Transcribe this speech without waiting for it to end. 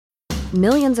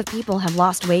Millions of people have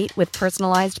lost weight with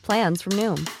personalized plans from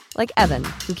Noom. Like Evan,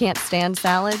 who can't stand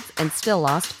salads and still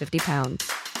lost 50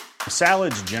 pounds.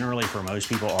 Salads generally for most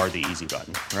people are the easy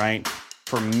button, right?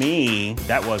 For me,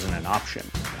 that wasn't an option.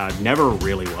 I never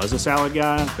really was a salad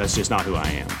guy. That's just not who I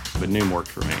am. But Noom worked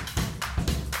for me.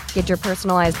 Get your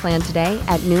personalized plan today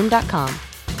at Noom.com.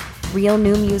 Real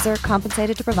Noom user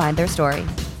compensated to provide their story.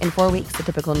 In 4 weeks, the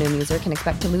typical Noom user can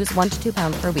expect to lose 1 to 2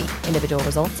 pounds per week. Individual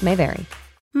results may vary.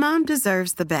 Mom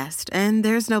deserves the best, and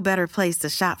there's no better place to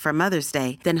shop for Mother's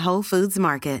Day than Whole Foods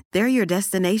Market. They're your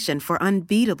destination for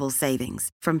unbeatable savings,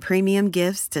 from premium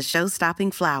gifts to show-stopping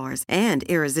flowers and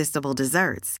irresistible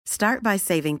desserts. Start by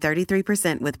saving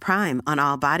 33% with Prime on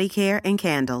all body care and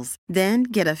candles. Then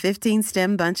get a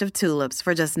 15-stem bunch of tulips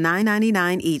for just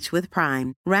 $9.99 each with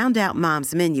Prime. Round out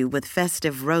Mom's menu with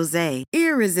festive rosé,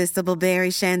 irresistible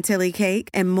berry chantilly cake,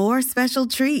 and more special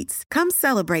treats. Come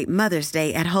celebrate Mother's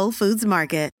Day at Whole Foods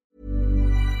Market.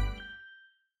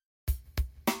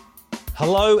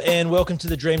 Hello and welcome to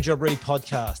the Dream Job Ready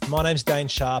podcast. My name's Dane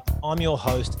Sharp. I'm your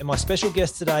host, and my special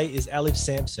guest today is Alif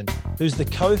Sampson, who's the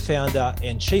co-founder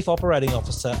and chief operating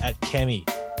officer at Kami.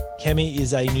 Kami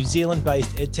is a New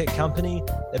Zealand-based edtech company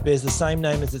that bears the same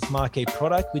name as its marquee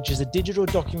product, which is a digital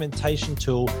documentation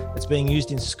tool that's being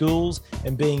used in schools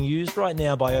and being used right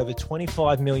now by over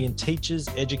 25 million teachers,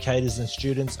 educators, and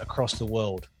students across the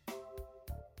world.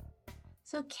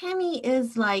 So Kami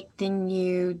is like the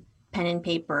new pen and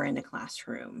paper in the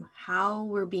classroom. How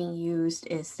we're being used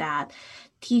is that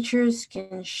teachers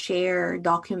can share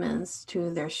documents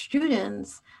to their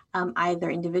students, either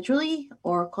individually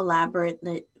or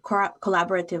collaboratively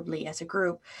as a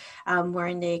group,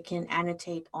 wherein they can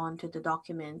annotate onto the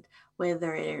document,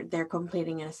 whether they're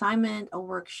completing an assignment, a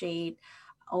worksheet,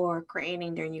 or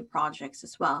creating their new projects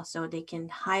as well. So they can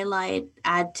highlight,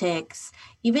 add text,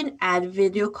 even add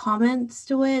video comments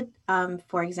to it.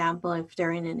 For example, if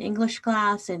they're in an English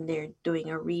class and they're doing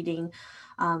a reading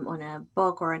on a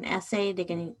book or an essay, they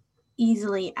can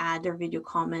easily add their video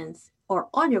comments or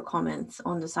audio comments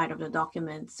on the side of the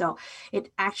document. So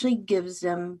it actually gives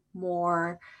them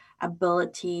more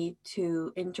ability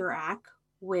to interact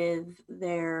with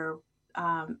their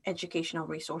educational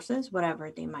resources,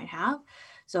 whatever they might have.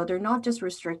 So they're not just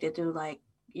restricted to write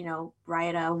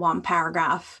a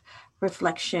 1-paragraph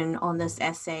reflection on this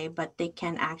essay, but they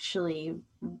can actually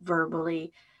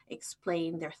verbally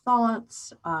explain their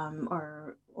thoughts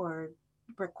or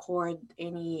record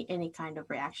any kind of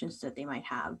reactions that they might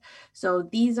have. So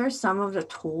these are some of the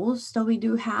tools that we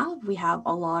do have. We have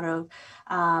a lot of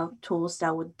tools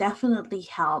that would definitely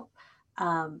help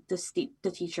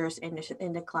the teachers in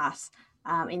the class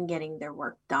in getting their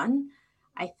work done.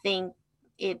 I think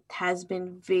it has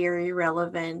been very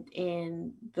relevant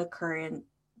in the current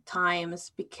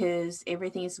times because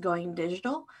everything is going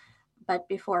digital. But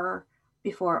before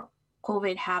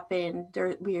COVID happened,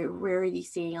 we're already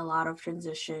seeing a lot of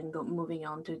transition moving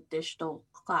on to digital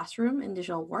classroom and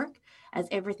digital work, as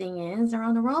everything is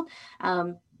around the world.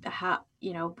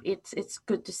 It's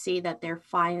good to see that they're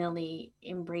finally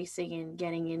embracing and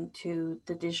getting into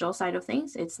the digital side of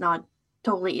things. It's not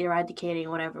totally eradicating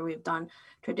whatever we've done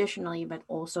traditionally, but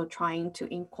also trying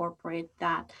to incorporate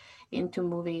that into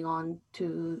moving on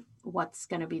to what's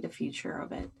going to be the future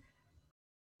of it.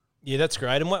 Yeah, that's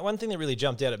great. And one thing that really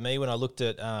jumped out at me when I looked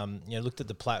at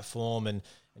the platform and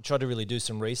tried to really do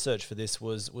some research for this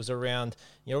was around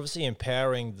obviously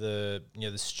empowering the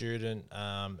student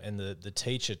and the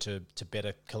teacher to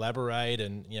better collaborate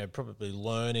and probably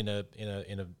learn in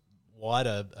a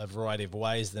wider variety of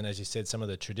ways than, as you said, some of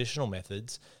the traditional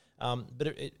methods.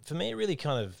 But for me, it really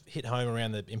kind of hit home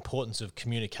around the importance of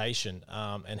communication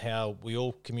and how we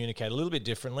all communicate a little bit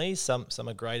differently. Some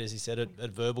are great, as you said,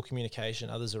 at verbal communication,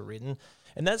 others are written.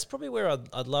 And that's probably where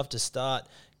I'd love to start,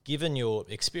 given your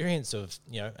experience of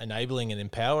enabling and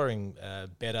empowering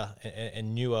better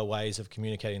and newer ways of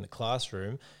communicating in the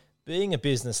classroom. Being a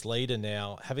business leader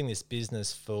now, having this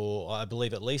business for, I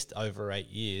believe, at least over 8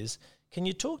 years, can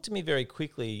you talk to me very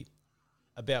quickly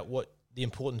about what the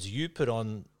importance you put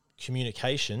on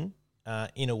communication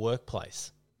in a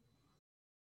workplace?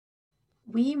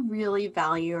 We really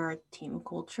value our team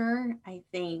culture. I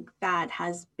think that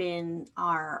has been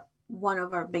one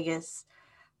of our biggest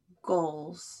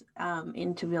goals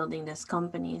into building this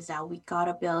company, is that we got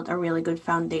to build a really good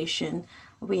foundation.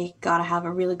 We got to have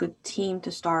a really good team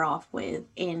to start off with.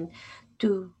 And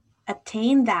to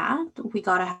attain that, we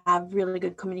got to have really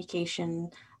good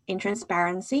communication and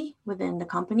transparency within the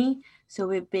company. So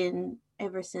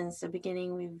ever since the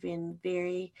beginning, we've been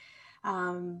very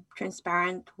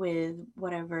transparent with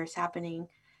whatever is happening.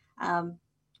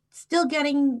 still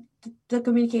getting the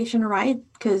communication right,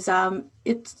 because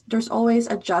there's always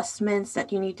adjustments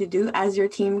that you need to do as your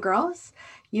team grows.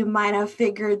 You might have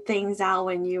figured things out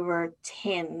when you were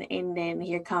 10, and then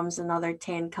here comes another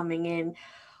 10 coming in.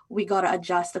 We got to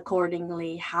adjust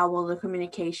accordingly. How will the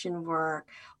communication work?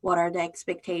 What are the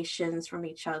expectations from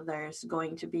each other is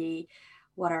going to be?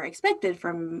 What are expected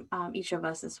from each of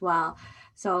us as well?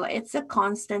 So it's a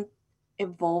constant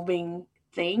evolving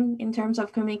thing in terms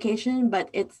of communication, but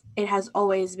it has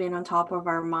always been on top of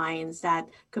our minds that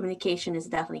communication is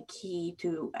definitely key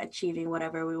to achieving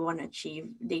whatever we want to achieve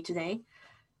day to day.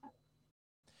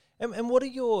 And what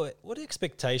are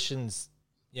expectations?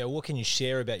 What can you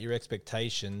share about your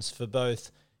expectations for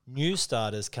both new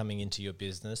starters coming into your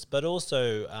business, but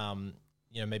also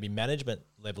maybe management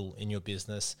level in your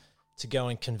business, to go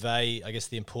and convey, I guess,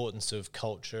 the importance of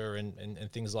culture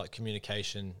and things like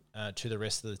communication to the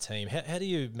rest of the team? How do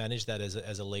you manage that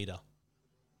as a leader?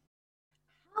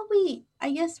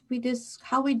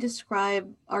 How we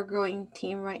describe our growing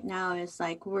team right now is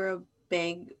like we're a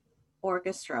big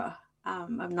orchestra.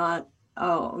 I'm not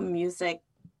music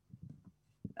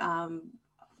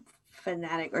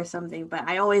fanatic or something, but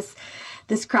I always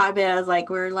describe it as like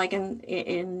we're like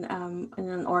in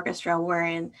an orchestra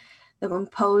wherein the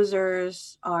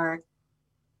composers are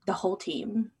the whole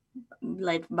team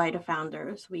led by the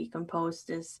founders. We compose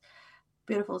this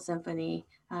beautiful symphony,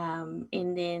 and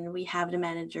then we have the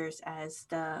managers as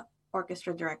the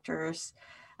orchestra directors,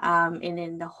 and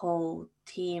then the whole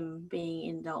team being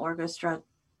in the orchestra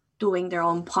doing their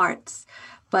own parts.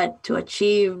 But to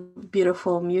achieve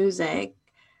beautiful music,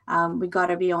 we got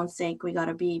to be on sync. We got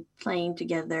to be playing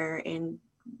together and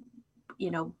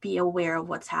be aware of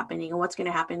what's happening and what's going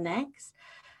to happen next.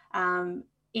 And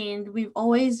we've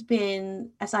always been,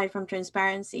 aside from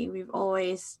transparency, we've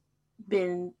always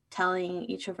been telling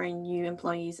each of our new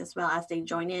employees as well as they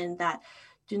join in that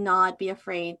do not be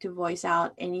afraid to voice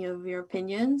out any of your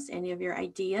opinions, any of your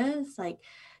ideas. Like,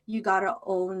 you got to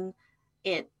own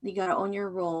it. You got to own your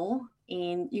role,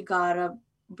 and you got to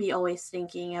be always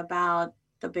thinking about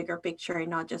the bigger picture and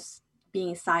not just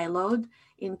being siloed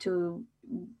into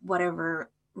whatever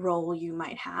role you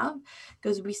might have,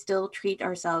 because we still treat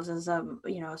ourselves as a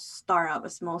startup, a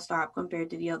small startup compared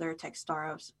to the other tech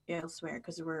startups elsewhere,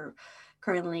 because we're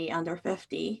currently under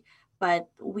 50, but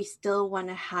we still want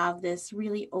to have this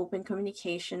really open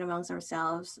communication amongst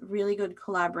ourselves, really good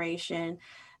collaboration.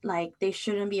 Like, they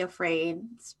shouldn't be afraid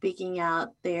speaking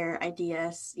out their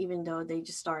ideas, even though they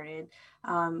just started,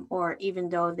 or even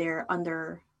though they're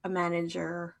under a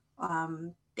manager.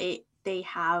 They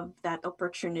have that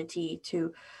opportunity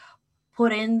to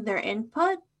put in their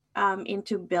input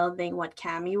into building what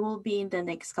Cami will be in the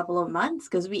next couple of months,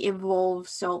 because we evolve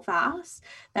so fast.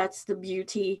 That's the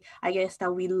beauty, I guess,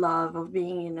 that we love of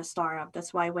being in a startup.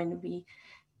 That's why when we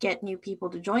get new people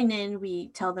to join in, we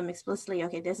tell them explicitly,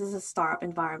 okay, this is a startup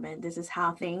environment. This is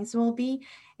how things will be.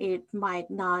 It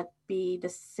might not be the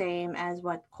same as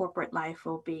what corporate life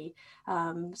will be.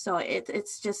 So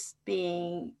it's just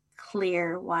being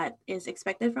clear what is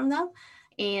expected from them.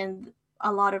 And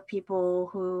a lot of people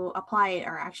who apply it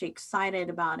are actually excited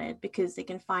about it because they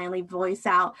can finally voice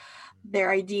out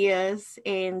their ideas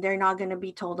and they're not going to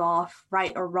be told off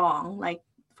right or wrong. Like,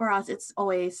 for us, it's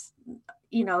always,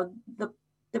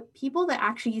 the people that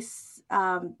actually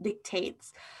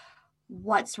dictates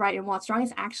what's right and what's wrong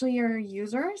is actually your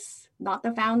users, not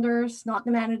the founders, not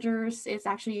the managers. It's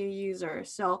actually your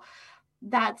users. So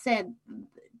that said,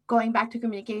 going back to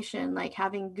communication, like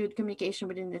having good communication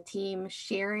within the team,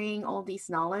 sharing all these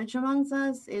knowledge amongst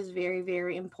us is very,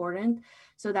 very important,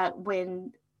 so that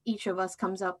when each of us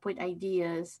comes up with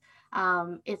ideas,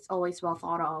 it's always well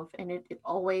thought of, and it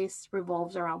always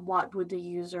revolves around what would the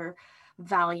user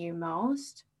value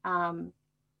most. And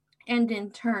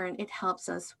in turn, it helps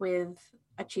us with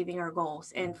achieving our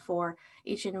goals. And for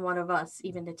each and one of us,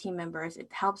 even the team members, it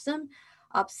helps them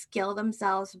upskill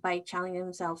themselves by challenging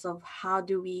themselves of how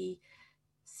do we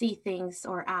see things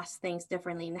or ask things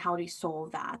differently, and how do you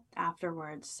solve that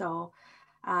afterwards. So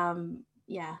I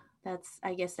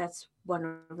guess that's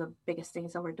one of the biggest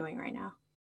things that we're doing right now.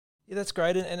 Yeah, that's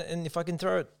great. And if I can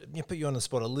throw it, put you on the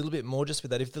spot a little bit more just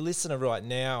with that, if the listener right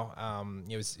now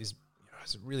is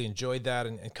really enjoyed that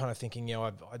and kind of thinking,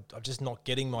 I'm just not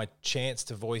getting my chance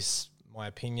to voice my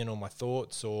opinion or my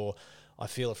thoughts, or I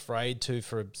feel afraid to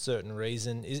for a certain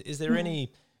reason. Is there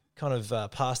any kind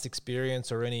of past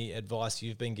experience or any advice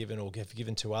you've been given or have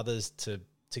given to others to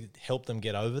help them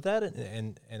get over that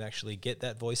and actually get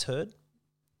that voice heard?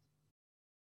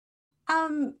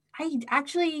 I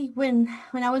actually, when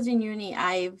I was in uni,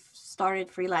 I've started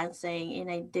freelancing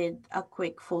and I did a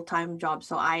quick full-time job.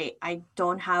 So I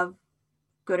don't have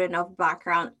good enough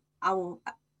background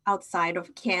outside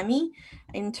of Cami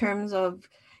in terms of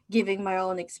giving my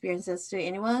own experiences to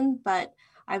anyone. But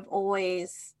I've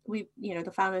always,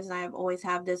 the founders and I have always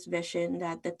have this vision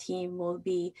that the team will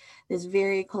be this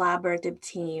very collaborative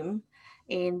team.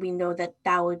 And we know that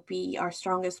that would be our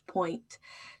strongest point.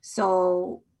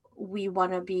 So we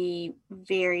want to be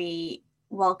very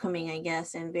welcoming, I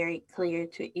guess, and very clear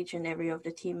to each and every of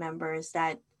the team members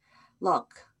that,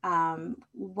 look,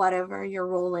 whatever your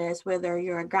role is, whether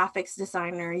you're a graphics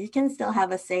designer, you can still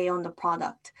have a say on the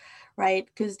product, right?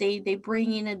 Because they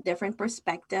bring in a different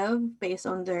perspective based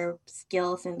on their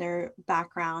skills and their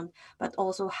background, but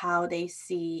also how they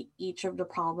see each of the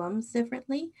problems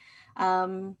differently.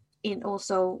 And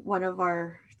also one of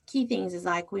our key things is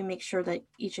like we make sure that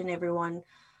each and every one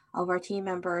of our team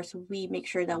members, we make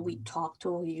sure that we talk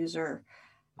to a user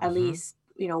at least,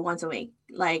 once a week.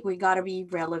 Like we got to be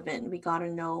relevant. We got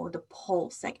to know the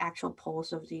pulse, like actual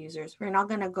pulse of the users. We're not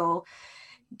going to go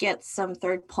get some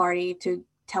third party to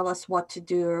tell us what to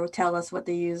do or tell us what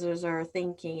the users are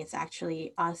thinking. It's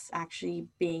actually us actually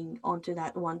being onto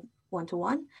that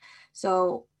one-to-one.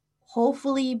 So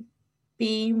hopefully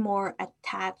being more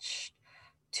attached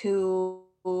to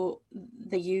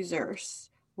the users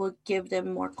will give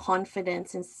them more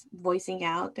confidence in voicing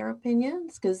out their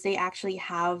opinions because they actually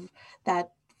have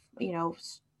that,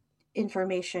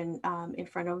 information in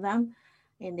front of them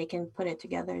and they can put it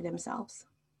together themselves.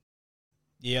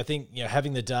 Yeah, I think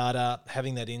having the data,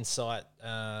 having that insight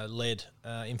led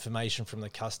information from the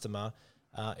customer,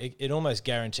 it almost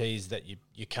guarantees that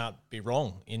you can't be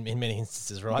wrong in many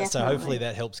instances, right? Definitely. So hopefully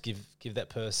that helps give that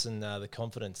person the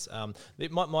confidence.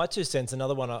 My 2 cents,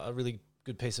 another one, a really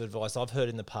good piece of advice I've heard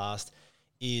in the past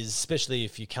is, especially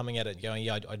if you're coming at it going,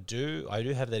 I do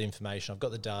have that information, I've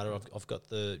got the data, I've got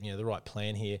the the right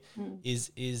plan here.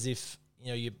 Is if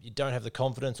you don't have the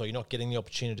confidence or you're not getting the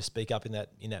opportunity to speak up in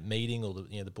that meeting or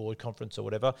the board conference or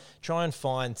whatever, try and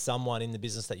find someone in the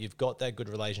business that you've got that good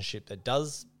relationship that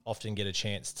does often get a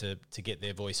chance to get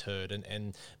their voice heard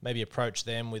and maybe approach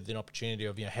them with an opportunity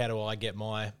of how do I get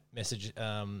my message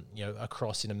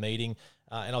across in a meeting.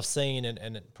 And I've seen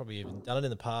and probably even done it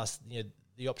in the past,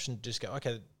 the option to just go,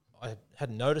 okay, I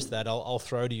hadn't noticed that. I'll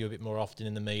throw to you a bit more often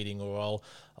in the meeting, or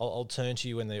I'll turn to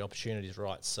you when the opportunity is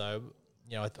right. So,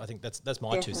 I think that's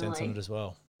my Definitely. 2 cents on it as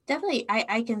well. Definitely,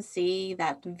 I can see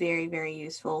that very, very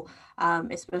useful.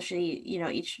 Especially,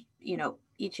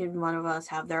 each and one of us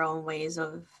have their own ways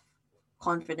of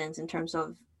confidence in terms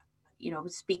of,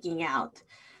 speaking out.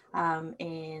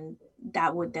 And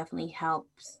that would definitely help,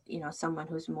 someone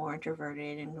who's more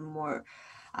introverted and more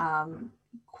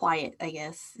quiet, I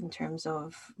guess, in terms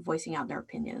of voicing out their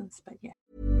opinions. But yeah.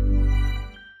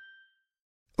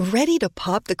 Ready to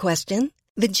pop the question?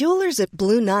 The jewelers at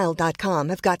BlueNile.com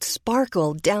have got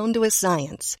sparkle down to a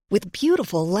science with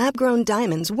beautiful lab-grown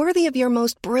diamonds worthy of your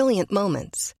most brilliant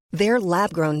moments. Their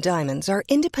lab-grown diamonds are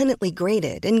independently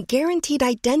graded and guaranteed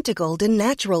identical to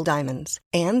natural diamonds,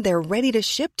 and they're ready to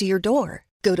ship to your door.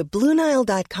 Go to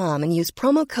BlueNile.com and use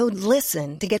promo code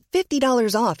LISTEN to get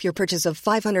 $50 off your purchase of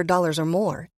 $500 or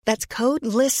more. That's code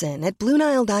LISTEN at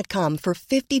BlueNile.com for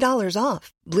 $50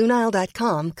 off.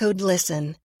 BlueNile.com, code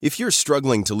LISTEN. If you're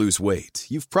struggling to lose weight,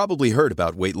 you've probably heard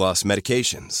about weight loss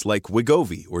medications like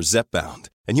Wegovy or Zepbound,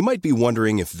 and you might be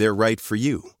wondering if they're right for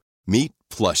you. Meet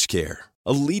PlushCare,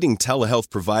 a leading telehealth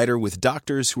provider with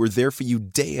doctors who are there for you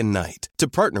day and night to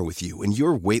partner with you in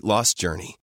your weight loss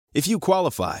journey. If you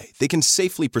qualify, they can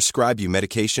safely prescribe you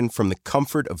medication from the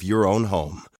comfort of your own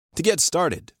home. To get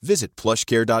started, visit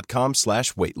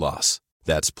plushcare.com/weightloss.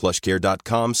 That's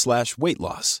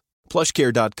plushcare.com/weightloss.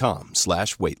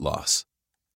 plushcare.com/weightloss.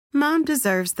 Mom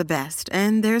deserves the best,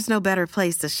 and there's no better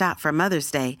place to shop for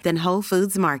Mother's Day than Whole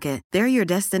Foods Market. They're your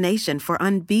destination for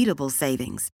unbeatable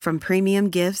savings, from premium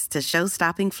gifts to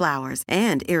show-stopping flowers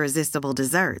and irresistible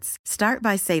desserts. Start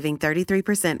by saving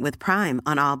 33% with Prime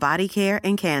on all body care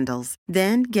and candles.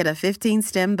 Then get a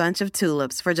 15-stem bunch of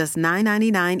tulips for just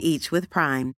 $9.99 each with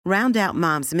Prime. Round out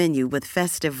Mom's menu with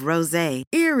festive rosé,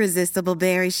 irresistible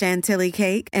berry chantilly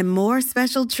cake, and more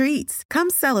special treats. Come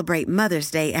celebrate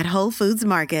Mother's Day at Whole Foods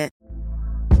Market.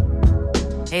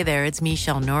 Hey there, it's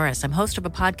Michelle Norris. I'm host of a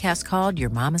podcast called Your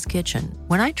Mama's Kitchen.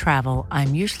 When I travel,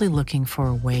 I'm usually looking for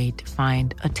a way to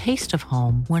find a taste of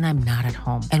home when I'm not at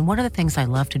home. And one of the things I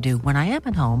love to do when I am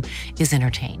at home is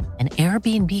entertain. And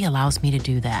Airbnb allows me to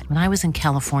do that. When I was in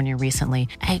California recently,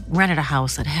 I rented a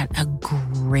house that had a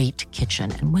great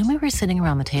kitchen. And when we were sitting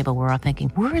around the table, we're all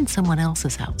thinking, we're in someone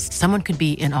else's house. Someone could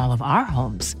be in all of our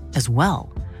homes as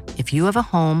well. If you have a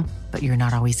home, but you're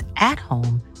not always at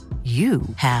home, you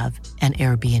have an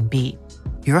Airbnb.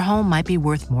 Your home might be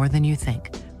worth more than you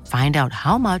think. Find out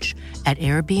how much at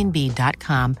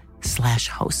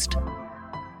airbnb.com/host.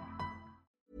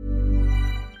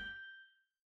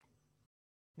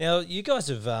 Now, you guys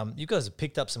have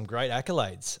picked up some great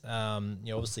accolades.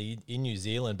 Obviously in New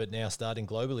Zealand, but now starting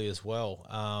globally as well.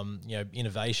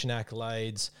 Innovation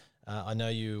accolades. I know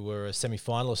you were a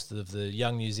semi-finalist of the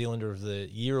Young New Zealander of the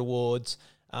Year awards.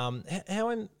 How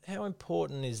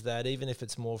important is that, even if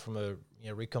it's more from a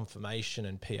reconfirmation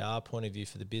and PR point of view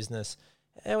for the business?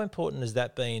 How important has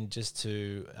that been just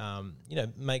to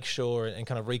make sure and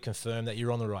kind of reconfirm that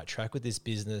you're on the right track with this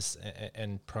business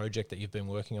and project that you've been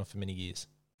working on for many years?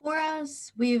 For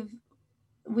us, we've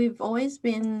always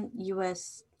been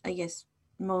US, I guess,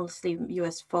 mostly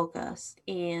US focused,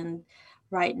 and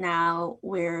right now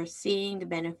we're seeing the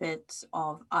benefits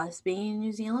of us being in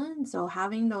New Zealand. So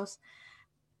having those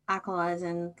accolades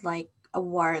and like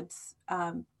awards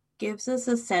gives us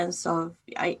a sense of,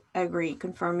 I agree,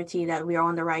 conformity that we are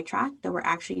on the right track, that we're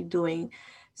actually doing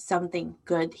something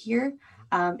good here.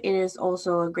 It is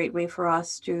also a great way for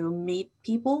us to meet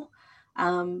people.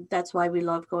 That's why we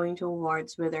love going to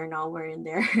awards, whether or not we're in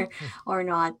there or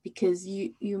not, because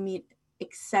you meet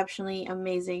exceptionally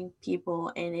amazing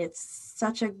people, and it's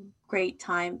such a great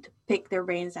time to pick their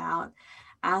brains out,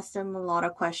 ask them a lot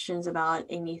of questions about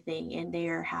anything, and they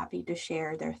are happy to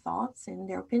share their thoughts and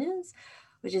their opinions,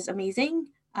 which is amazing.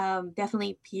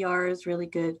 Definitely PR is really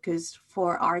good, because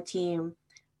for our team,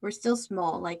 we're still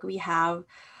small. Like, we have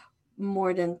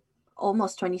more than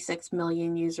almost 26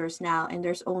 million users now, and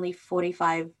there's only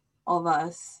 45 of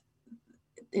us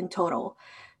in total.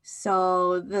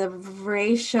 So the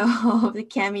ratio of the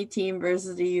Cami team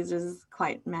versus the users is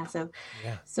quite massive.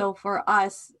 Yeah. So for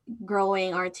us,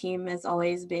 growing our team has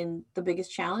always been the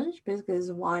biggest challenge,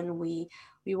 because one, we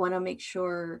want to make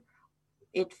sure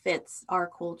it fits our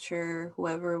culture,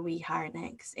 whoever we hire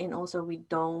next. And also we're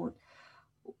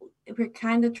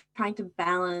kind of trying to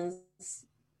balance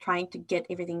trying to get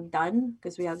everything done,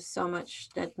 because we have so much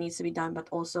that needs to be done, but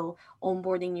also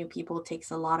onboarding new people takes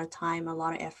a lot of time, a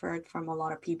lot of effort from a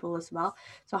lot of people as well.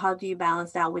 So how do you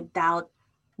balance that without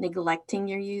neglecting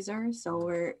your users? So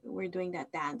we're doing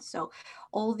that dance. So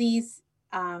all these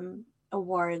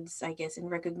awards, I guess, in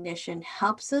recognition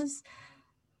helps us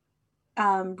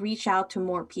reach out to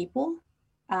more people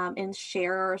and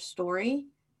share our story,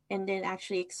 and then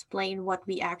actually explain what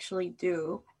we actually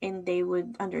do, and they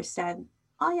would understand,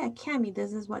 oh yeah, Cami,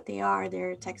 this is what they are.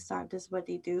 They're a tech startup. This is what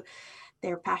they do.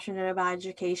 They're passionate about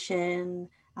education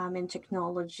and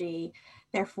technology.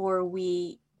 Therefore,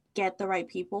 we get the right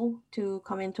people to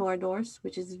come into our doors,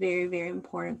 which is very, very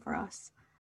important for us.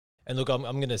 And look, I'm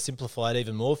going to simplify it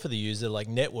even more for the user, like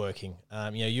networking.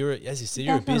 You're, as you said,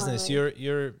 you're a business.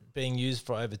 You're being used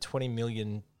for over 20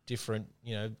 million different,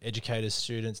 educators,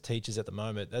 students, teachers at the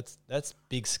moment. That's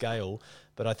big scale,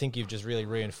 but I think you've just really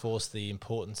reinforced the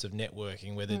importance of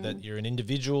networking, whether that you're an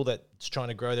individual that's trying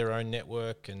to grow their own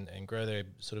network and grow their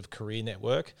sort of career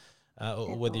network,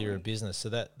 or whether you're a business. So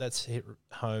that's hit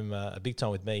home a big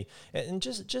time with me. And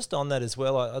just on that as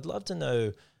well, I'd love to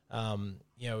know,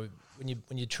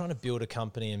 when you're trying to build a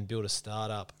company and build a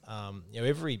startup,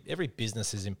 every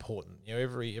business is important.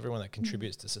 Everyone that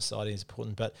contributes to society is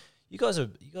important, but you guys are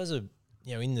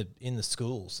in the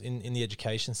schools, in the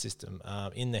education system,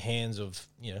 in the hands of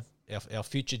our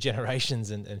future generations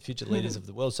and future leaders of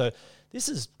the world. So this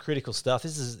is critical stuff.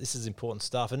 This is important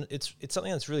stuff, and it's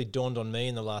something that's really dawned on me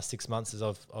in the last 6 months as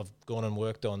I've gone and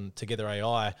worked on Together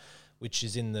AI, which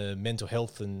is in the mental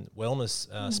health and wellness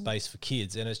space for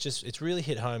kids, and it's really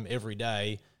hit home every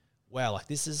day. Wow, like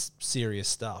this is serious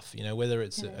stuff. Whether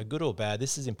it's a good or bad,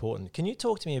 this is important. Can you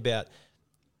talk to me about?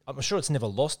 I'm sure it's never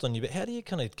lost on you, but how do you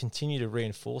kind of continue to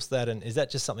reinforce that? And is that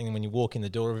just something when you walk in the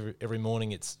door every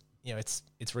morning, it's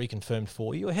reconfirmed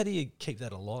for you, or how do you keep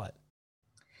that alight?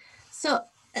 So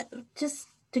just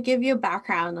to give you a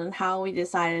background on how we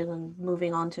decided on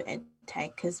moving on to ed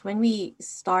tech, because when we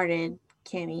started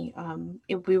Cami,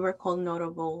 we were called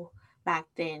Notable back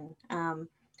then.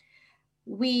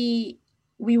 We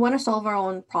want to solve our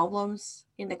own problems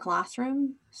in the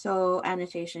classroom. So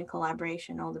annotation,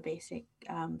 collaboration, all the basic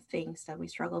things that we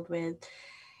struggled with.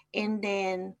 And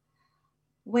then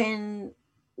when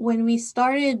we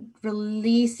started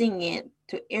releasing it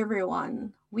to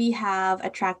everyone, we have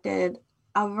attracted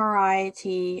a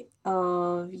variety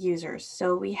of users.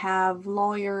 So we have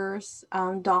lawyers,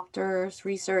 doctors,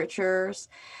 researchers,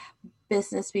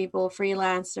 business people,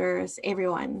 freelancers,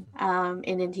 everyone, and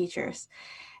then teachers.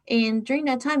 And during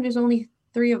that time, there's only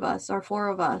three of us or four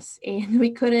of us, and we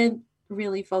couldn't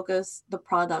really focus the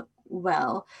product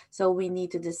well. So we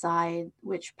need to decide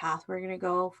which path we're going to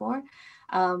go for.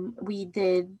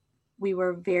 We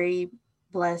were very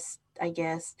blessed, I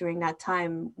guess, during that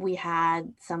time. We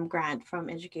had some grant from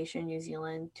Education New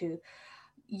Zealand to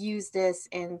use this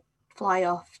and fly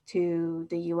off to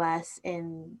the US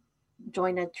and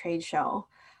join a trade show,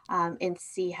 and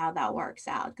see how that works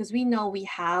out. Because we know we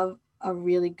have a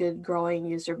really good growing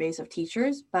user base of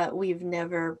teachers, but we've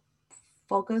never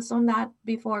focused on that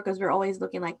before because we're always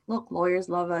looking like, look, lawyers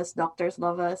love us, doctors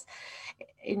love us,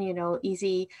 and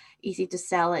easy to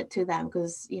sell it to them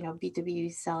because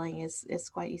B2B selling is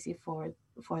quite easy for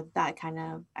that kind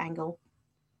of angle.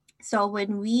 So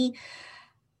when we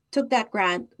took that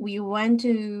grant, we went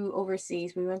to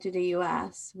overseas, we went to the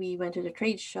US, we went to the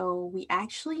trade show. We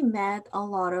actually met a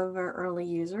lot of our early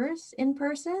users in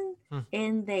person,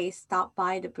 and they stopped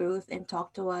by the booth and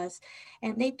talked to us,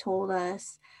 and they told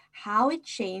us how it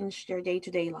changed their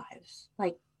day-to-day lives,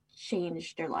 like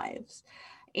changed their lives.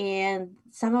 And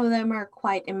some of them are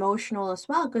quite emotional as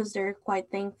well because they're quite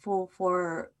thankful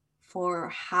for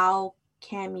how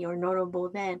Kami or Notable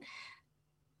then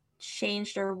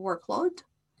changed their workload.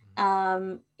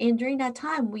 And during that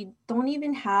time, we don't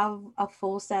even have a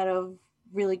full set of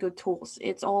really good tools.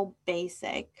 It's all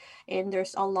basic, and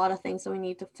there's a lot of things that we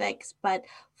need to fix. But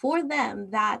for them,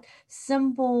 that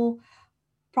simple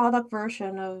product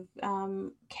version of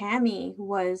Kami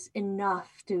was enough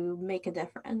to make a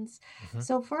difference.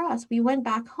 So for us, we went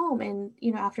back home, and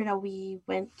after that, we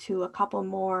went to a couple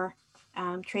more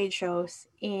trade shows,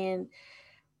 and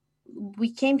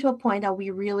we came to a point that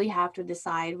we really have to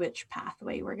decide which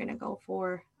pathway we're going to go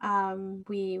for.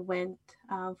 We went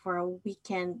for a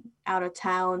weekend out of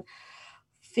town,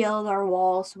 filled our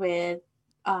walls with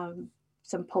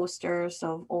some posters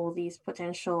of all these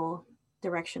potential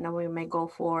direction that we may go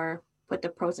for, put the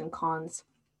pros and cons.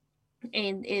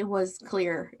 And it was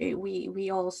clear. We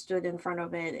all stood in front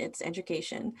of it. It's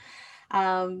education.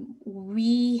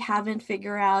 We haven't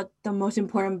figured out the most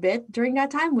important bit during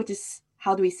that time, which is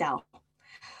how do we sell?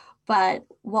 But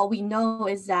what we know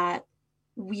is that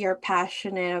we are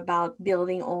passionate about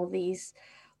building all these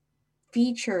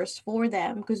features for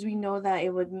them because we know that it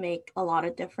would make a lot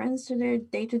of difference to their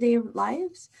day-to-day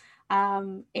lives.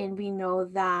 And we know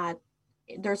that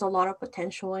there's a lot of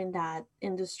potential in that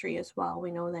industry as well.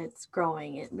 We know that it's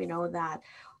growing. We know that,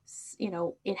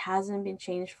 it hasn't been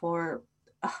changed for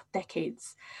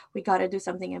decades. We got to do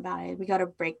something about it. We got to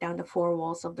break down the four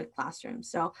walls of the classroom.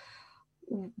 So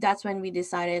that's when we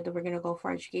decided that we're going to go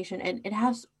for education, and it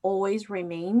has always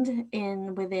remained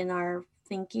within our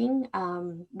thinking,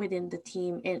 within the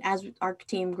team. And as our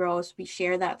team grows, we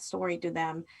share that story to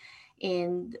them,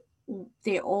 and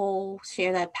they all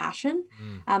share that passion.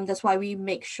 That's why we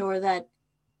make sure that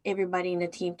everybody in the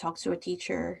team talks to a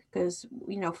teacher because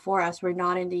for us, we're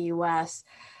not in the US.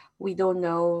 We don't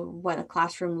know what a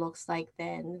classroom looks like.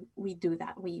 Then we do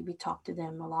that. We talk to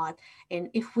them a lot.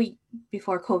 And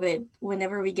before COVID,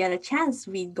 whenever we get a chance,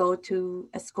 we go to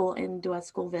a school and do a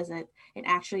school visit and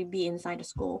actually be inside a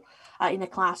school, in a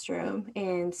classroom,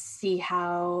 and see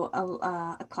how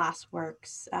a class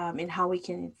works, and how we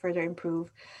can further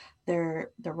improve their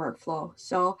workflow.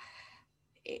 So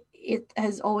it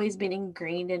has always been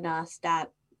ingrained in us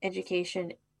that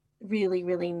education really,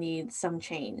 really needs some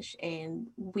change, and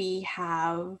we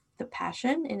have the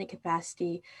passion and the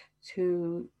capacity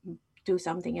to do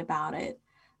something about it.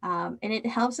 And it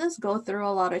helps us go through a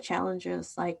lot of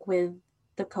challenges, like with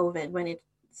the COVID when it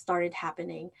started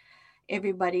happening.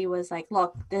 Everybody was like,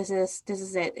 "Look, this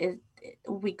is it.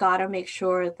 We gotta make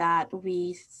sure that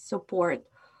we support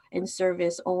and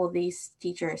service all these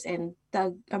teachers." And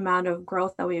the amount of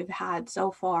growth that we've had so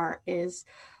far is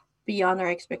beyond our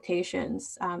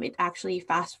expectations. It actually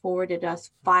fast forwarded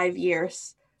us 5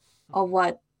 years of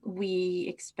what we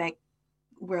expect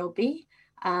will be.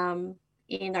 And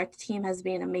our team has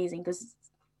been amazing because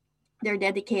they're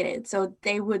dedicated. So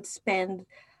they would spend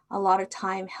a lot of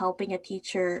time helping a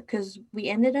teacher because we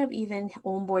ended up even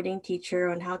onboarding teacher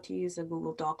on how to use a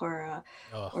Google Doc or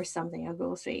something, a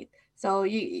Google Suite. So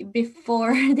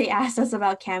before they asked us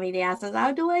about Kami, they asked us,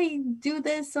 how do I do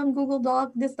this on Google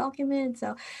Doc, this document?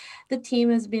 So the team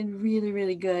has been really,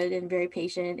 really good and very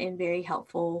patient and very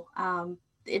helpful.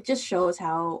 It just shows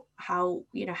how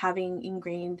having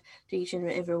ingrained to each and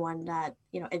everyone that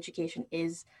education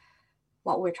is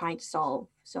what we're trying to solve.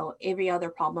 So every other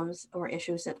problems or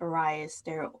issues that arise,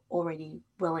 they're already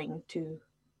willing to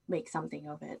make something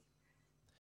of it.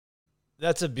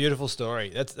 That's a beautiful story.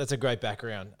 That's a great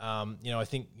background. I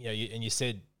think, you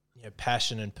said,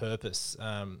 passion and purpose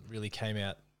really came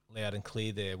out loud and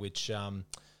clear there, which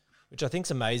I think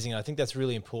is amazing. I think that's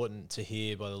really important to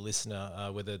hear by the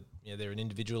listener, whether they're an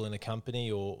individual in a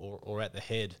company or at the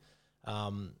head.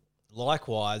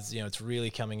 Likewise, it's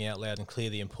really coming out loud and clear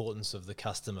the importance of the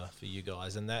customer for you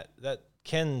guys, and that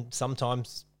can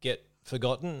sometimes get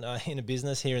forgotten in a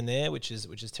business here and there, which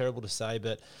is terrible to say,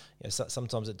 but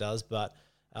sometimes it does. But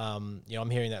I'm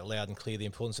hearing that loud and clear, the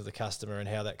importance of the customer and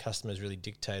how that customer has really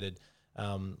dictated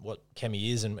what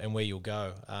Cami is and where you'll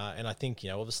go. And I think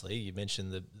obviously you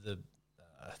mentioned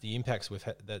the impacts we've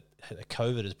had that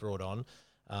COVID has brought on.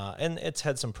 And it's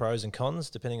had some pros and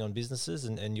cons depending on businesses,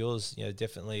 and yours,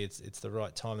 definitely it's the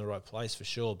right time, the right place for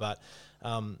sure. But,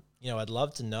 I'd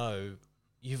love to know,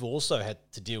 you've also had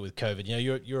to deal with COVID.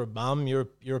 You're a mum, you're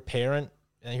a parent,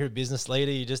 and you're a business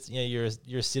leader. You just, you're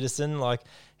a citizen. Like,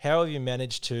 how have you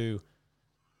managed to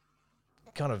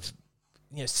kind of,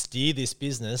 steer this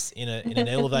business in an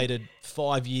elevated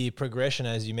 5-year progression,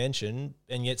 as you mentioned,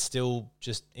 and yet still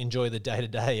just enjoy the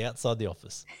day-to-day outside the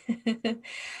office?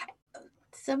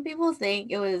 Some people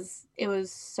think it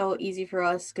was so easy for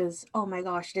us because, oh my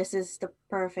gosh, this is the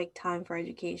perfect time for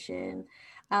education.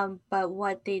 But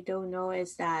what they don't know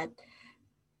is that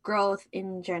growth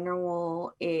in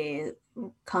general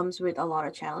comes with a lot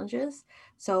of challenges.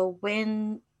 So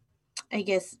when, I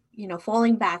guess,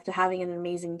 falling back to having an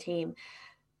amazing team,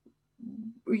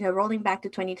 rolling back to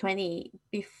 2020,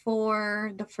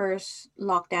 before the first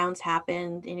lockdowns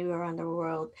happened anywhere around the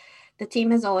world, the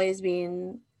team has always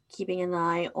been keeping an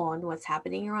eye on what's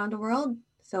happening around the world.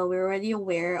 So we're already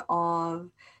aware of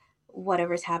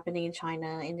whatever's happening in China,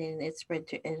 and then it spread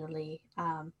to Italy.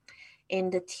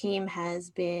 And the team has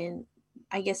been,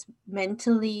 I guess,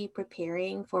 mentally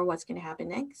preparing for what's going to happen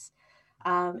next.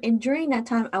 And during that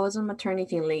time, I was on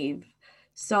maternity leave.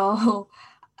 So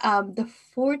the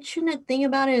fortunate thing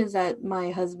about it is that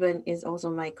my husband is also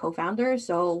my co-founder.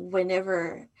 So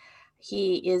whenever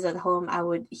he is at home, I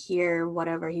would hear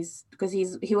whatever he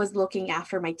was looking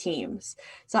after my teams,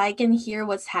 so I can hear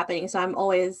what's happening. So I'm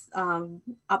always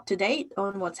up to date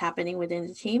on what's happening within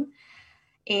the team.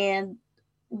 And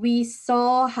we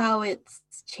saw how it's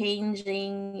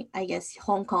changing, I guess,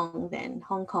 Hong Kong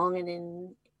and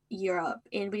in Europe.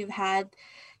 And we've had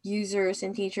users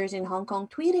and teachers in Hong Kong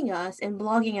tweeting us and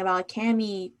blogging about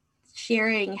Cami,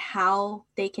 sharing how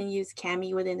they can use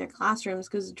Cami within their classrooms,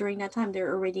 because during that time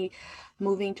they're already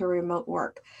moving to remote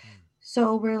work.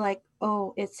 So we're like,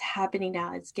 oh, it's happening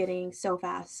now. It's getting so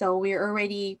fast. So we're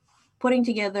already putting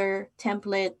together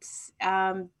templates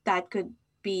that could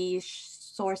be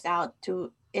sourced out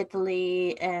to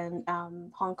Italy and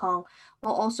Hong Kong,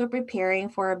 while also preparing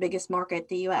for our biggest market,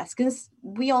 the US, because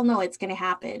we all know it's going to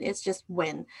happen. It's just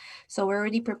when. So we're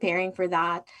already preparing for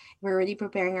that. We're already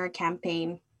preparing our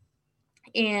campaign.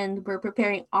 And we're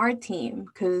preparing our team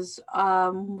because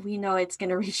we know it's going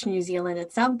to reach New Zealand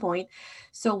at some point.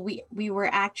 So we were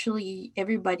actually,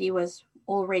 everybody was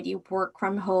already work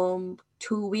from home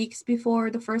 2 weeks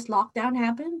before the first lockdown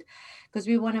happened, because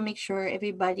we want to make sure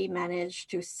everybody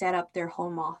managed to set up their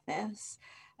home office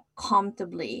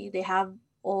comfortably. They have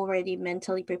already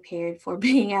mentally prepared for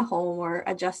being at home or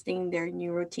adjusting their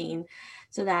new routine,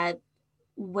 so that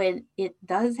when it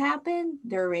does happen,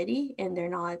 they're ready and they're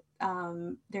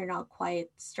not quite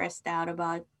stressed out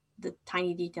about the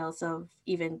tiny details of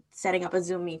even setting up a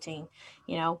Zoom meeting,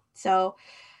 So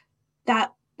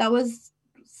that was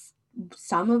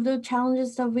some of the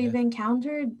challenges that we've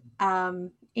encountered.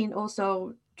 And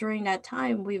also during that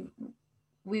time, we've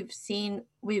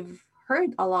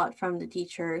heard a lot from the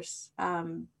teachers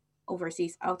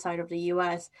overseas, outside of the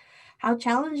US, how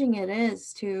challenging it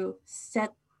is to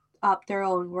set up their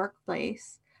own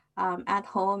workplace at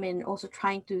home, and also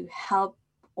trying to help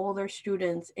all their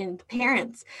students and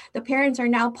parents. The parents are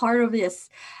now part of this.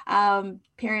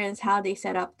 Parents, how they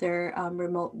set up their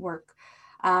remote work.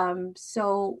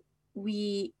 So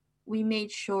we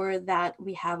made sure that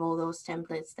we have all those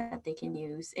templates that they can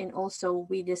use. And also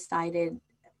we decided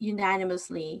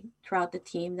unanimously throughout the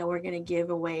team that we're going to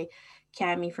give away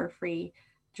Cami for free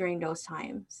during those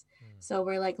times. So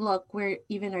we're like, look,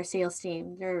 even our sales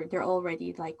team, they're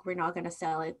already like, we're not going to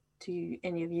sell it to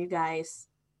any of you guys.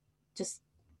 Just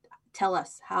tell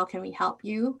us, how can we help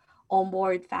you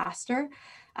onboard faster?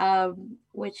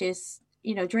 Which is,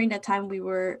 during that time we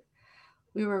were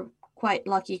quite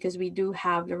lucky because we do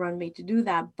have the runway to do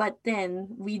that. But then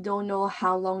we don't know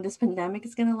how long this pandemic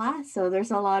is going to last. So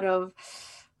there's a lot of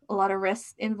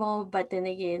risk involved. But then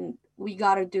again, we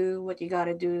got to do what you got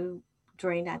to do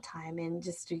during that time, and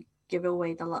just to give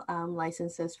away the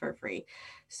licenses for free.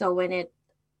 So when it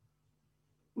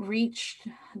reached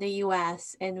the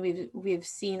US, and we've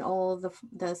seen all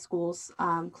the schools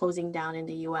closing down in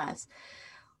the US,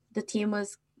 the team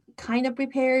was kind of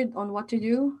prepared on what to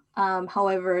do.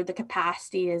 However, the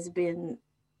capacity has been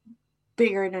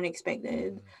bigger than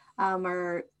expected.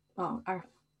 Our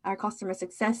customer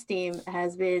success team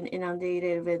has been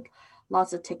inundated with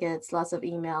lots of tickets, lots of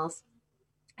emails,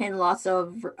 and lots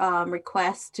of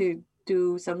requests to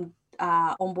do some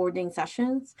onboarding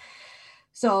sessions.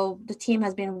 So the team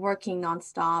has been working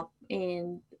nonstop,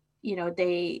 and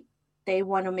they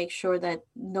want to make sure that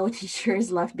no teacher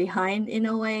is left behind in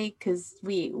a way, because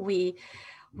we've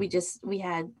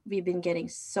been getting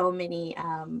so many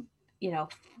a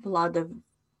lot of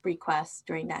requests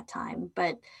during that time.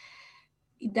 But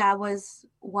that was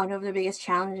one of the biggest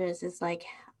challenges, is like,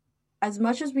 as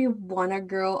much as we want to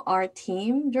grow our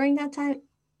team during that time,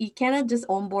 you cannot just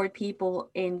onboard people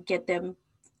and get them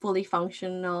fully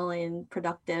functional and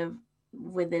productive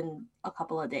within a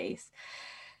couple of days.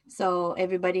 So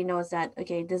everybody knows that,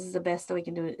 okay, this is the best that we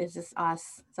can do. It's just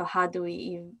us. So how do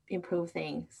we improve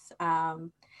things?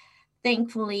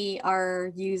 Thankfully,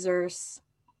 our users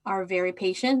are very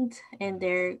patient, and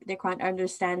they're quite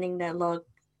understanding that, look,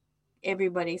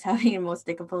 everybody's having the most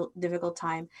difficult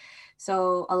time.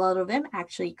 So a lot of them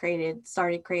actually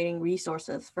started creating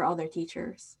resources for other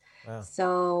teachers. Wow.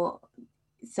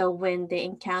 So when they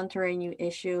encounter a new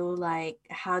issue, like,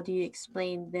 how do you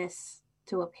explain this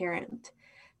to a parent?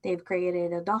 They've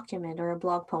created a document or a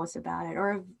blog post about it,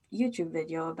 or a YouTube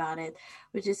video about it,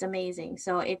 which is amazing.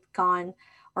 So it's gone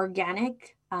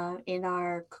organic. In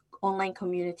our online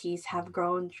communities have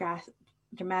grown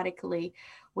dramatically,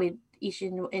 with each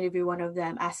and every one of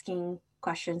them asking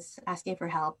questions, asking for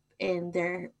help, and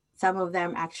some of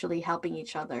them actually helping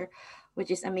each other, which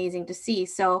is amazing to see.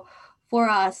 So for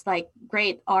us, like,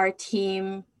 great, our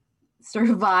team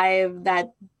survived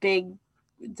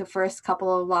the first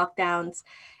couple of lockdowns,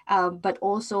 but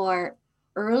also our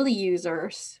early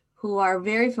users who are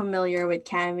very familiar with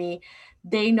Kami,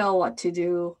 they know what to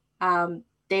do.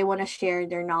 They want to share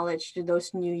their knowledge to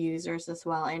those new users as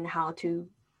well, and how to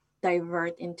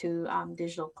divert into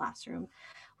digital classroom,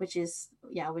 which is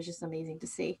amazing to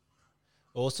see.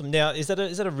 Awesome. Now, is that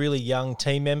a really young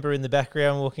team member in the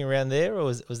background walking around there, or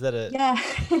was that a? Yeah,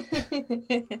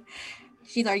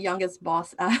 she's our youngest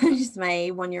boss. She's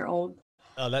my 1-year-old.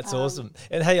 Oh, that's awesome.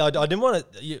 And hey, I didn't want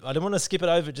to skip it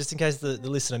over just in case the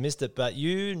listener missed it, but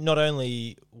you not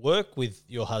only work with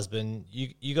your husband,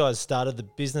 you guys started the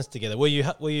business together. Were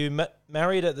you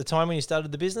married at the time when you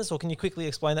started the business, or can you quickly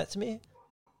explain that to me?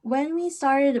 When we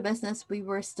started the business, we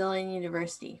were still in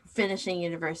university, finishing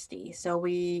university. So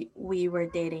we were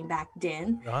dating back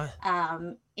then. Right.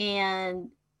 And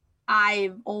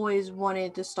I've always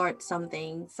wanted to start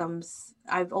something.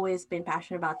 I've always been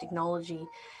passionate about technology,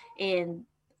 and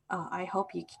I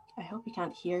hope you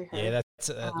can't hear her. Yeah, that's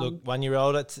look,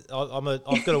 1-year-old. I've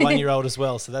got a 1-year-old as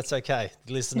well, so that's okay.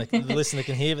 The listener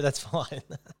can hear, but that's fine.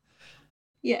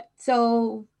 Yeah.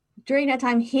 So during that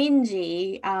time,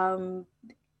 Hingy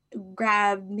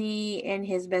grabbed me and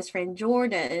his best friend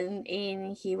Jordan,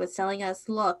 and he was telling us,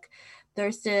 look,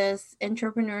 there's this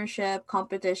entrepreneurship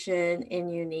competition in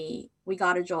uni, we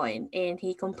got to join. And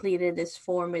he completed this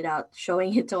form without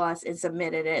showing it to us and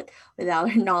submitted it without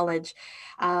our knowledge.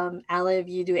 Aliv,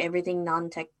 you do everything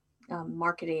non-tech,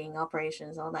 marketing,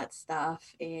 operations, all that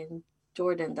stuff, and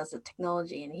Jordan does the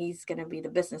technology, and he's going to be the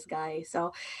business guy.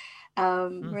 So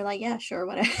we're like, yeah, sure,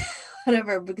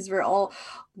 whatever, because we're all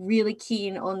really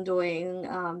keen on doing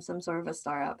some sort of a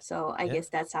startup. So I guess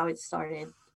that's how it started.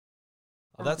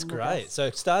 Oh, that's great. So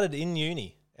it started in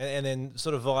uni, and then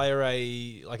sort of via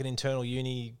an internal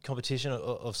uni competition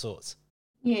of sorts.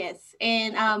 Yes,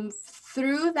 and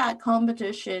through that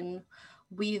competition,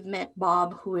 we've met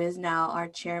Bob, who is now our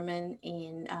chairman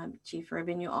and chief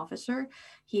revenue officer.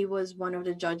 He was one of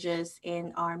the judges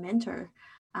and our mentor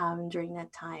during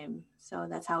that time. So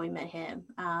that's how we met him.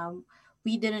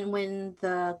 We didn't win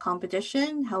the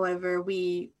competition. However,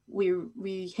 we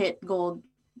hit gold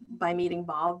by meeting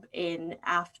Bob. And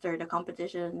after the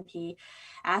competition, he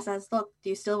asked us, look, do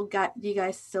you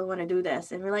guys still want to do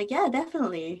this? And we're like, yeah,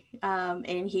 definitely.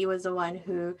 And he was the one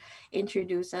who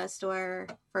introduced us to our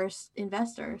first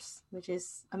investors, which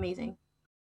is amazing.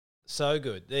 So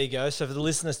good. There you go. So for the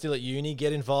listeners still at uni,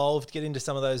 get involved, get into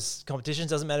some of those competitions.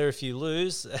 Doesn't matter if you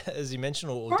lose, as you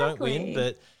mentioned, or don't win,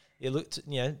 but you look,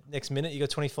 next minute you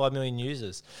got 25 million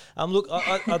users. Look,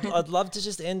 I'd love to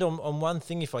just end on one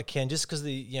thing if I can, just because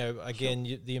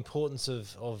the importance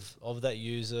of that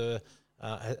user,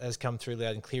 has come through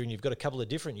loud and clear, and you've got a couple of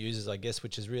different users, I guess,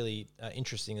 which is really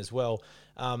interesting as well.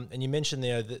 And you mentioned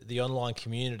there the online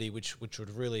community, which would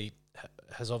really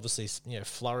has obviously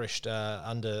flourished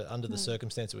under the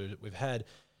circumstances we've had.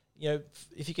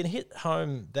 If you can hit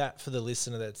home that for the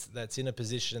listener that's in a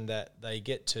position that they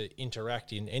get to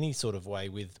interact in any sort of way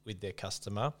with their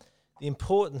customer, the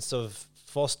importance of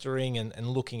fostering and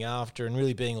looking after and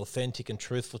really being authentic and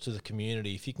truthful to the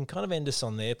community. If you can kind of end us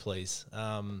on there, please.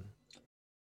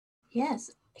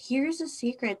 Yes, here's a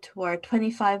secret to our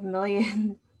 25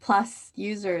 million plus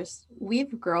users.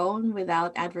 We've grown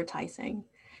without advertising.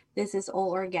 This is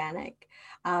all organic.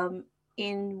 And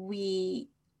we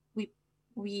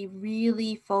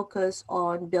really focus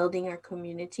on building our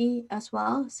community as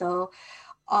well. So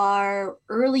our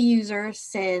early users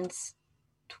since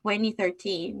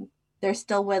 2013, they're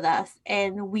still with us,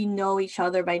 and we know each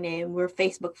other by name. We're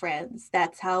Facebook friends.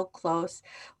 That's how close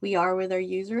we are with our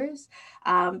users.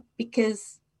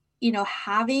 Because,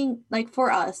 having, like,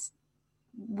 for us,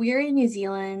 we're in New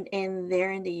Zealand and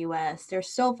they're in the US. They're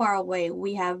so far away.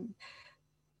 We have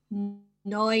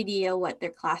no idea what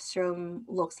their classroom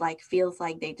looks like, feels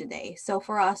like day to day. So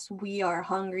for us, we are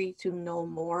hungry to know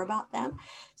more about them.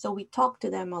 So we talk to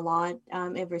them a lot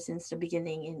ever since the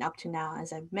beginning and up to now,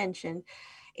 as I've mentioned.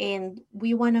 And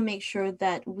we want to make sure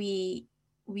that we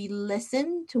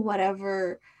listen to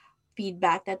whatever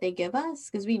feedback that they give us,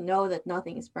 because we know that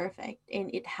nothing is perfect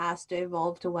and it has to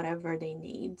evolve to whatever they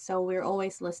need. So we're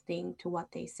always listening to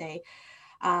what they say.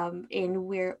 And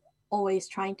we're always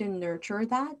trying to nurture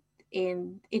that.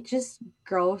 And it just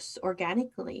grows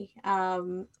organically.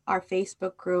 Our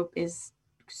Facebook group is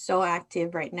so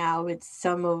active right now with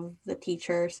some of the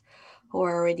teachers who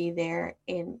are already there.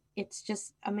 And it's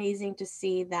just amazing to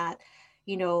see that,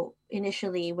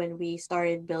 initially when we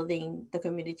started building the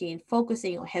community and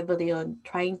focusing heavily on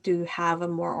trying to have a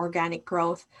more organic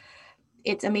growth,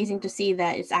 it's amazing to see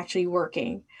that it's actually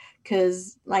working.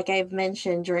 Because like I've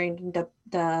mentioned, during the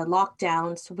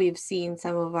lockdowns, we've seen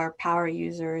some of our power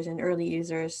users and early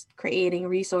users creating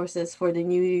resources for the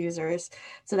new users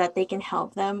so that they can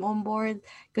help them on board,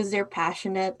 because they're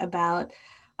passionate about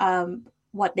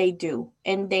what they do,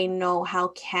 and they know how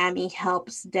Kami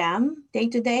helps them day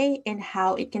to day and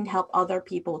how it can help other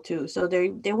people too. So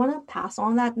they want to pass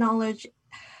on that knowledge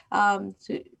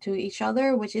to each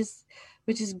other, which is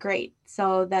great.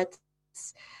 So that's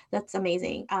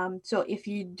amazing. So if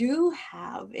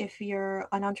you're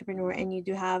an entrepreneur and you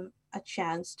do have a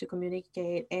chance to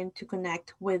communicate and to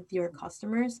connect with your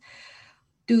customers,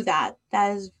 do that.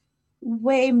 That is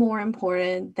way more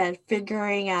important than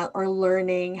figuring out or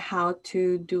learning how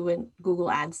to do a Google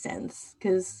AdSense.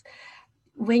 Because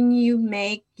when you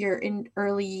make your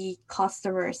early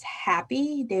customers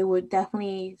happy, they would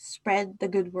definitely spread the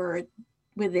good word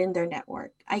within their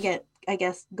network. I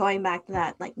guess going back to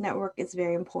that, like, network is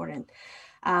very important.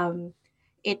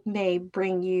 It may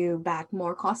bring you back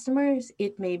more customers.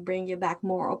 It may bring you back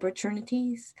more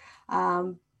opportunities.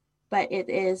 But it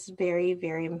is very,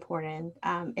 very important.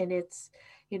 And it's,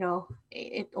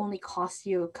 it only costs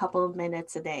you a couple of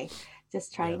minutes a day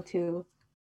just trying to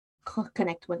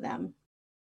connect with them.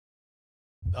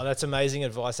 Oh, that's amazing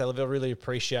advice, Olivia. I really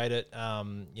appreciate it.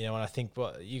 And I think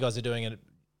what you guys are doing an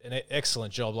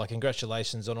excellent job. Like,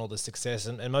 congratulations on all the success,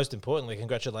 and most importantly,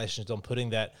 congratulations on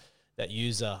putting that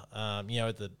user,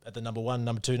 at the number 1,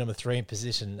 number 2, number 3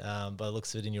 position by the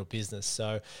looks of it in your business.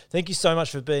 So thank you so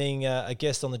much for being a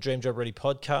guest on the Dream Job Ready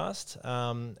podcast,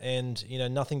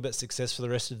 and nothing but success for the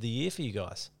rest of the year for you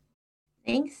guys.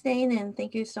 Thanks, Dane, and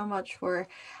thank you so much for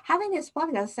having this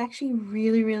podcast. It's actually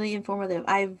really, really informative.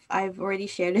 I've already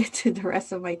shared it to the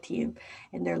rest of my team,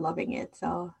 and they're loving it.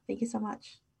 So thank you so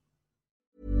much.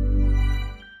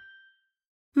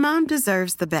 Mom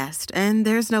deserves the best, and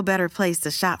there's no better place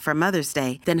to shop for Mother's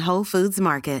Day than Whole Foods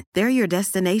Market. They're your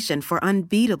destination for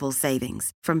unbeatable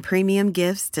savings, from premium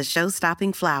gifts to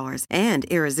show-stopping flowers and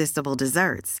irresistible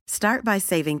desserts. Start by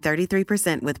saving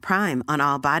 33% with Prime on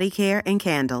all body care and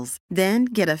candles. Then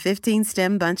get a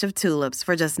 15-stem bunch of tulips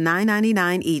for just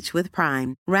 $9.99 each with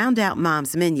Prime. Round out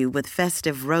Mom's menu with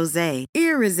festive rosé,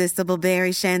 irresistible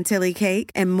berry chantilly cake,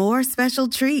 and more special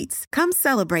treats. Come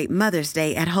celebrate Mother's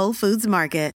Day at Whole Foods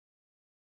Market.